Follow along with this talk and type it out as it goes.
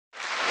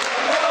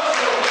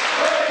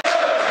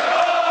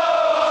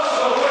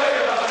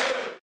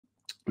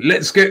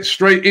let's get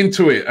straight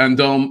into it and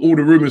all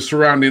the rumours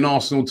surrounding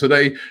Arsenal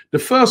today. The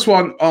first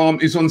one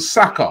is on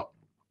Saka.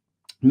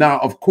 Now,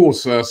 of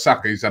course,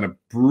 Saka has had a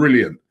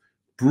brilliant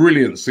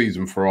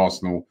season for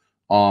Arsenal.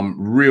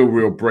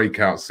 Real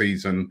breakout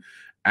season,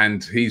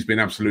 and he's been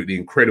absolutely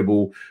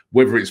incredible.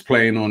 Whether it's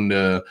playing on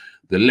the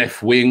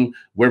left wing,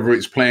 whether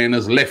it's playing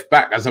as left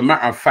back. As a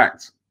matter of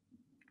fact,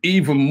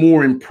 even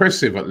more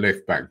impressive at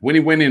left back when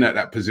he went in at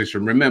that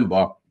position.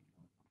 Remember,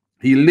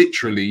 he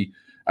literally,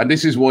 and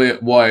this is why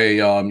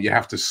you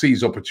have to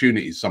seize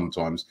opportunities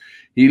sometimes.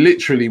 He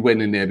literally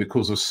went in there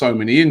because of so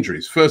many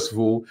injuries. First of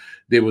all,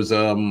 there was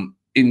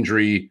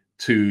injury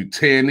to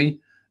Tierney,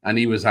 and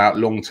he was out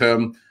long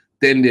term.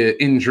 Then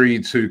the injury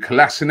to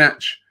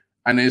Kolasinac,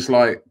 and it's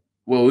like,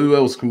 well, who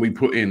else can we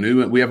put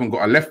in? We haven't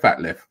got a left back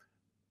left.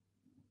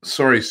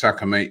 Sorry,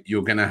 Saka, mate,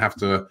 you're going to have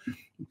to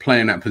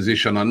play in that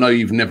position. I know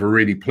you've never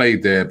really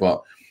played there,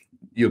 but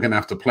you're going to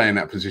have to play in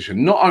that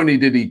position. Not only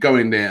did he go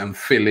in there and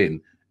fill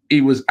in,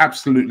 he was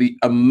absolutely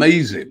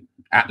amazing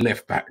at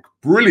left back.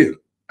 Brilliant.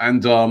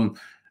 And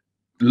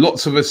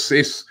lots of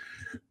assists,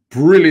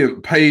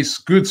 brilliant pace,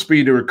 good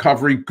speed of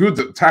recovery, good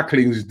at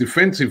tackling. His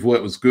defensive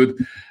work was good.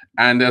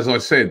 And as I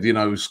said, you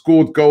know,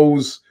 scored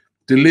goals,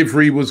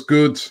 delivery was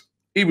good.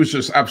 He was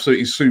just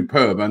absolutely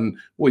superb. And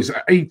well, he's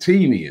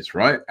 18, he is,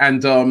 right?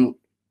 And,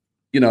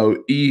 you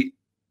know, he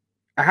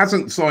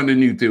hasn't signed a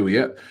new deal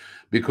yet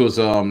because,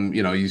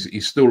 you know,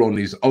 he's still on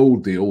his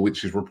old deal,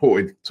 which is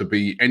reported to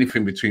be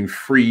anything between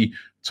 £3,000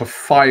 to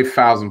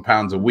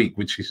 £5,000 a week,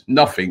 which is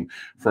nothing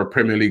for a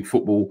Premier League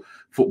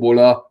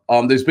footballer.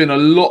 There's been a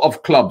lot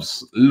of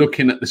clubs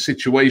looking at the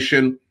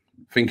situation,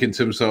 thinking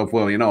to himself,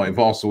 well, you know, if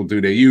Arsenal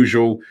do their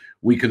usual,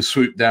 we can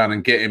swoop down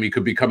and get him. He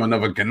could become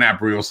another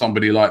Gnabry or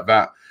somebody like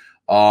that.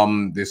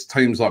 There's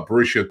teams like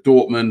Borussia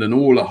Dortmund and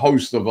all a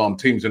host of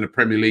teams in the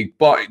Premier League.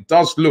 But it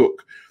does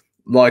look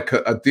like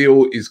a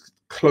deal is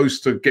close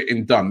to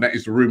getting done. That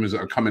is the rumours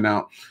that are coming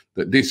out,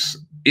 that this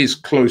is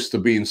close to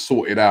being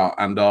sorted out.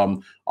 And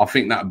I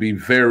think that would be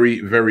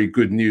very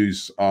good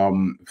news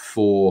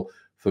for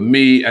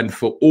me and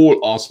for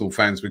all Arsenal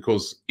fans,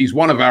 because he's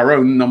one of our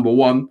own, number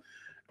one.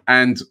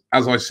 And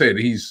as I said,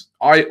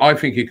 I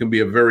think he can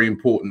be a very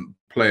important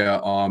player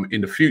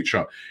in the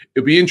future.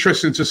 It'll be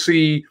interesting to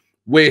see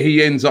where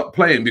he ends up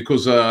playing,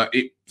 because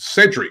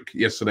Cédric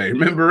yesterday,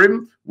 remember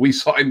him? We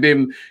signed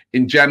him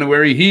in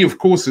January. He, of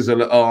course, is a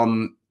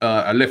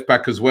left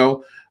back as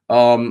well.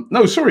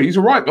 No, sorry, he's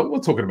a right back. What we're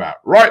talking about?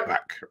 Right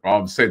back,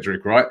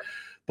 Cédric, right?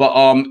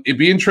 But it'd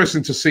be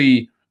interesting to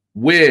see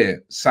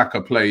where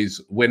Saka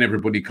plays when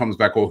everybody comes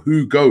back, or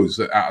who goes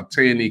out of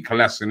Tierney,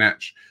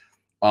 Kolasinac.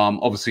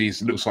 Obviously,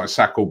 it looks like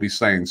Saka will be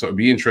staying, so it'd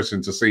be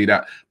interesting to see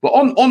that. But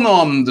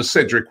on the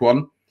Cédric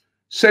one,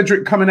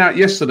 Cédric coming out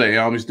yesterday,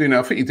 he's doing,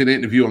 I think he did an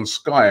interview on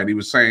Sky, and he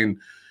was saying,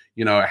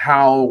 you know,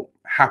 how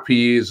happy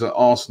he is at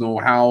Arsenal,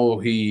 how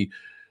he,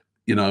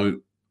 you know,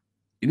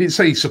 he didn't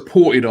say he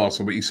supported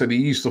Arsenal, but he said he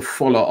used to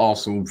follow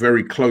Arsenal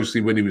very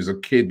closely when he was a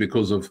kid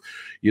because of,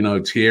 you know,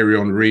 Thierry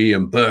Henry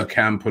and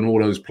Bergkamp and all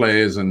those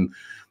players, and,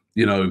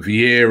 you know,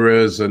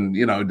 Vieira's, and,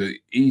 you know,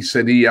 he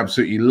said he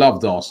absolutely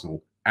loved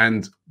Arsenal.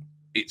 And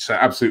it's an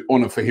absolute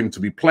honour for him to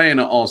be playing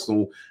at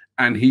Arsenal,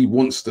 and he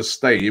wants to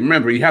stay.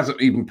 Remember, he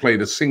hasn't even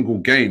played a single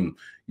game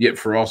yet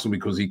for Arsenal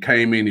because he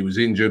came in, he was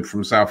injured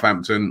from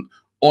Southampton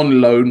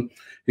on loan.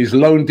 His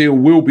loan deal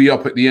will be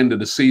up at the end of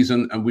the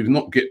season, and we've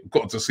not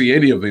got to see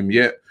any of him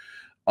yet.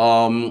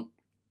 But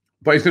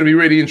it's going to be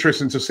really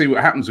interesting to see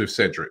what happens with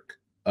Cédric.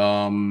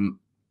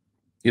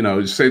 You know,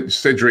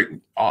 Cédric,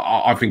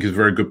 I think, is a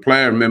very good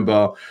player. I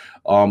remember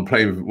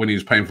playing when he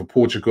was playing for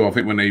Portugal. I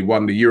think when they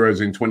won the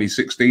Euros in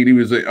 2016, he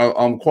was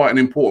quite an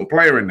important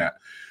player in that.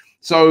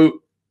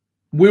 So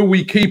will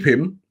we keep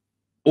him,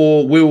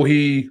 or will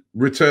he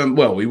return?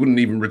 Well, he wouldn't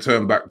even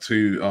return back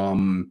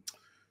to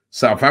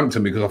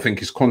Southampton, because I think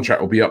his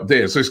contract will be up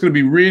there. So it's going to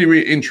be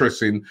really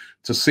interesting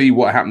to see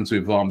what happens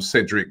with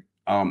Cédric.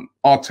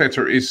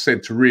 Arteta is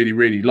said to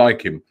really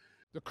like him.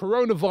 The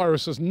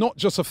coronavirus has not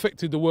just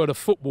affected the world of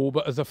football,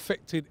 but has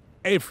affected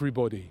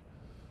everybody.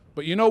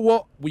 But you know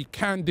what? We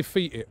can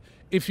defeat it.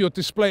 If you're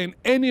displaying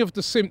any of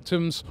the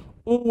symptoms,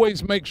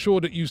 always make sure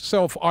that you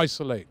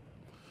self-isolate.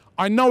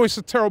 I know it's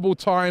a terrible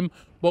time,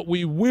 but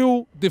we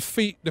will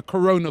defeat the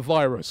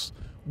coronavirus.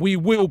 We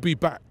will be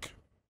back.